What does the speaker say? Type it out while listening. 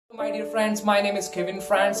My dear friends, my name is Kevin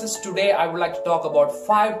Francis. Today I would like to talk about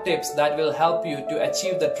 5 tips that will help you to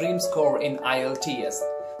achieve the dream score in IELTS.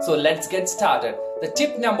 So let's get started. The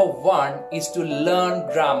tip number 1 is to learn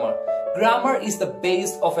grammar. Grammar is the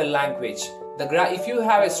base of a language. If you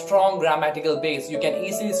have a strong grammatical base, you can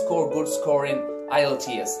easily score good score in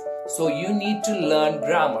IELTS. So you need to learn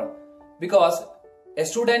grammar because a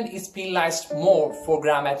student is penalized more for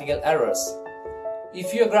grammatical errors.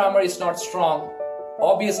 If your grammar is not strong,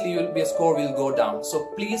 obviously your score will go down. So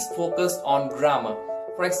please focus on grammar.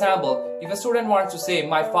 For example, if a student wants to say,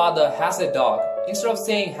 my father has a dog, instead of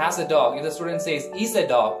saying has a dog, if the student says is a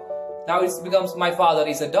dog, now it becomes my father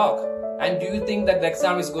is a dog. And do you think that the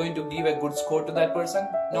exam is going to give a good score to that person?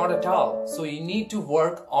 Not at all. So you need to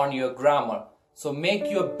work on your grammar. So make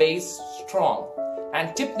your base strong.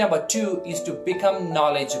 And tip number 2 is to become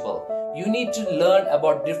knowledgeable. You need to learn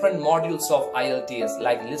about different modules of IELTS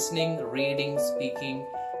like listening, reading, speaking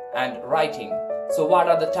and writing. So what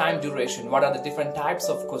are the time duration? What are the different types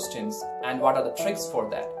of questions? And what are the tricks for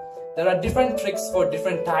that? There are different tricks for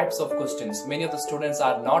different types of questions. Many of the students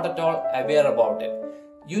are not at all aware about it.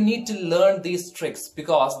 You need to learn these tricks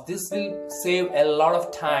because this will save a lot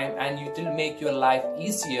of time and it will make your life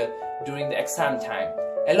easier during the exam time.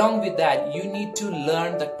 Along with that, you need to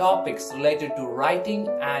learn the topics related to writing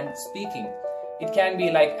and speaking. It can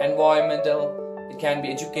be like environmental, it can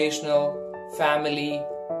be educational, family,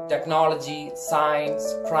 technology, science,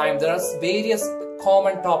 crime. There are various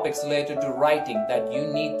common topics related to writing that you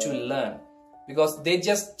need to learn because they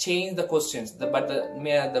just change the questions, but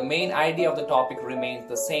the main idea of the topic remains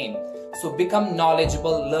the same. So become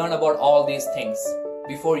knowledgeable, learn about all these things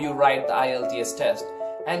before you write the IELTS test.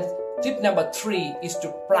 And tip number 3 is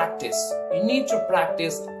to practice. You need to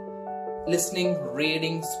practice listening,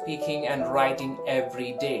 reading, speaking and writing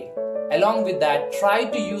every day. Along with that, try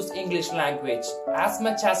to use English language as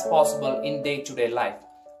much as possible in day-to-day life.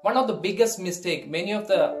 One of the biggest mistakes many of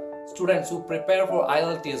the students who prepare for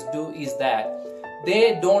IELTS do is that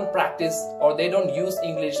they don't practice or they don't use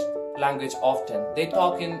English language often. They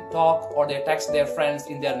talk or they text their friends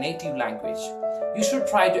in their native language. You should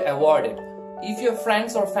try to avoid it. If your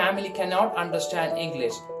friends or family cannot understand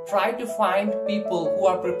English, try to find people who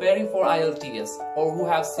are preparing for IELTS or who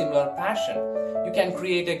have similar passion. You can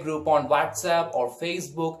create a group on WhatsApp or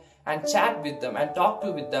Facebook and chat with them and talk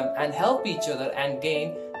with them and help each other and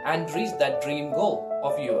gain and reach that dream goal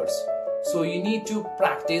of yours. So you need to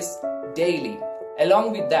practice daily.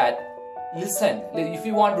 Along with that, listen. If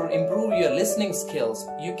you want to improve your listening skills,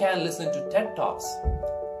 you can listen to TED Talks.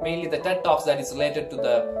 Mainly the TED Talks that is related to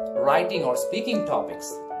the writing or speaking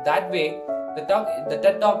topics. That way, the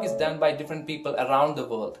TED Talk is done by different people around the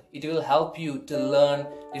world. It will help you to learn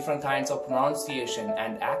different kinds of pronunciation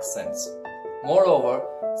and accents. Moreover,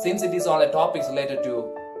 since it is on the topics related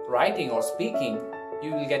to writing or speaking,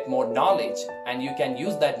 you will get more knowledge and you can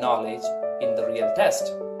use that knowledge in the real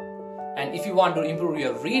test. And if you want to improve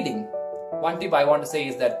your reading, one tip I want to say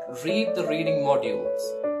is that read the reading modules.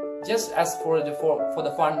 Just as for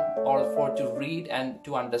the fun or for to read and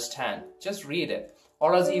to understand. Just read it.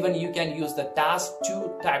 Or else even you can use the task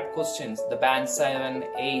 2 type questions, the band 7,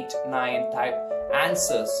 8, 9 type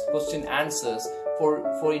answers, question answers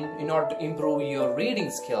in order to improve your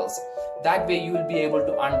reading skills. That way you will be able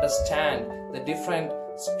to understand the different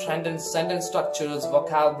sentence structures,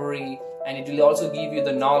 vocabulary, and it will also give you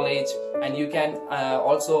the knowledge, and you can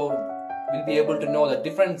also will be able to know the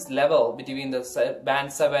difference level between the band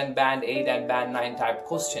 7, band 8 and band 9 type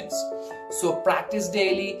questions. So practice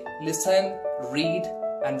daily, listen, read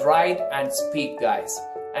and write and speak, guys.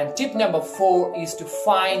 And tip number 4 is to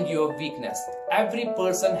find your weakness. Every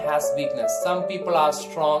person has weakness. Some people are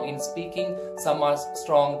strong in speaking, some are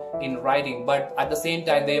strong in writing, but at the same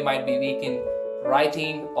time they might be weak in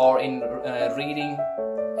writing or in reading,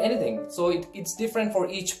 anything. So it's different for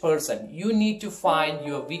each person. You need to find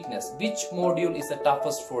your weakness. Which module is the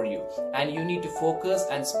toughest for you? And you need to focus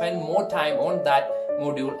and spend more time on that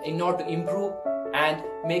module in order to improve and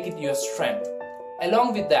make it your strength.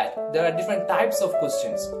 Along with that, there are different types of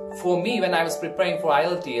questions. For me, when I was preparing for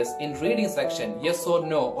IELTS, in reading section, yes or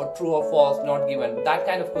no or true or false not given, that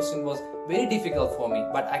kind of question was very difficult for me,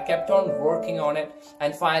 but I kept on working on it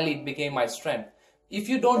and finally it became my strength. If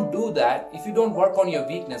you don't do that, if you don't work on your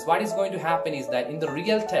weakness, what is going to happen is that in the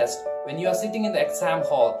real test, when you are sitting in the exam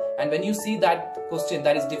hall and when you see that question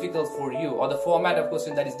that is difficult for you or the format of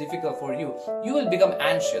question that is difficult for you, you will become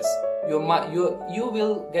anxious. You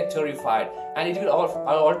will get terrified and it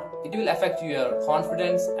will affect your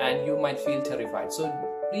confidence and you might feel terrified. So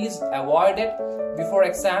please avoid it before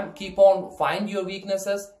exam. Find your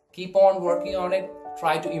weaknesses, keep on working on it,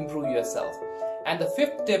 try to improve yourself. And the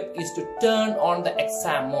fifth tip is to turn on the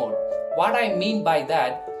exam mode. What I mean by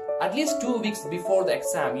that, at least 2 weeks before the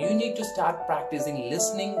exam, you need to start practicing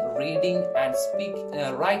listening, reading and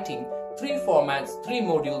writing 3 formats, 3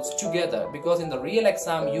 modules together, because in the real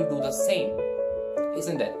exam you do the same,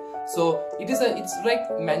 isn't it? So it's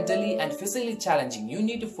like mentally and physically challenging. You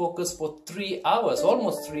need to focus for 3 hours,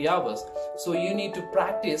 almost 3 hours. So you need to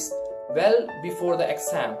practice well before the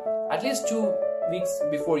exam. At least 2 weeks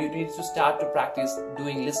before, you need to start to practice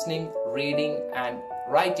doing listening, reading and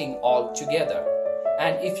writing all together.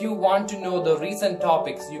 And if you want to know the recent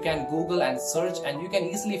topics, you can Google and search and you can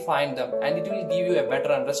easily find them, and it will give you a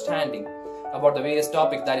better understanding about the various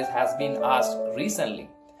topics that has been asked recently.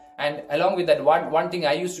 And along with that, one thing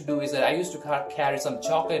I used to do is that I used to carry some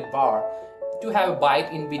chocolate bar to have a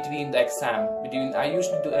bite in between the exam. I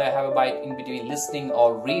used to have a bite in between listening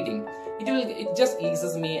or reading. It just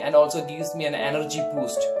eases me and also gives me an energy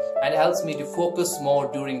boost and helps me to focus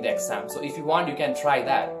more during the exam. So if you want, you can try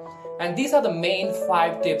that. And these are the main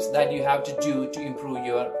 5 tips that you have to do to improve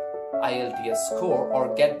your IELTS score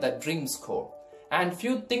or get the dream score. And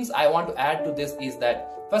few things I want to add to this is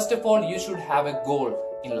that, first of all, you should have a goal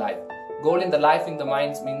in life. Goal in the life in the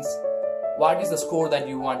mind means what is the score that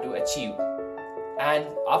you want to achieve. And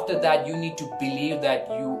after that, you need to believe that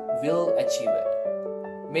you will achieve it.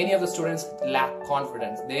 Many of the students lack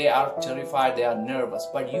confidence. They are terrified, they are nervous,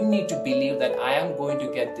 but you need to believe that I am going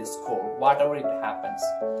to get this score, whatever it happens.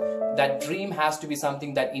 That dream has to be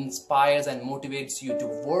something that inspires and motivates you to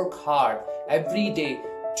work hard every day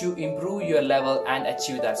to improve your level and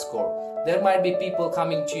achieve that score. There might be people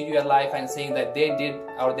coming to your life and saying that they did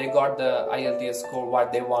or they got the IELTS score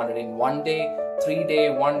what they wanted in 1 day, 3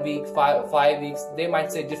 days, 1 week, 5 weeks. They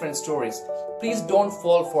might say different stories. Please don't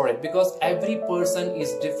fall for it, because every person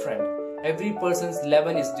is different. Every person's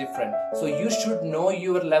level is different. So you should know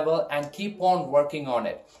your level and keep on working on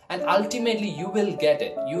it. And ultimately you will get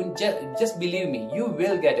it. You just believe me, you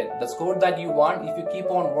will get it. The score that you want, if you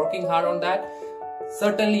keep on working hard on that,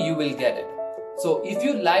 certainly you will get it. So if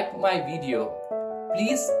you like my video,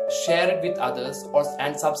 please share it with others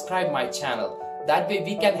and subscribe my channel. That way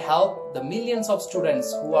we can help the millions of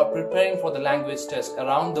students who are preparing for the language test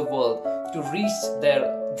around the world to reach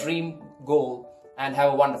their dream goal and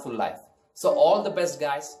have a wonderful life. So all the best,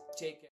 guys. Take care.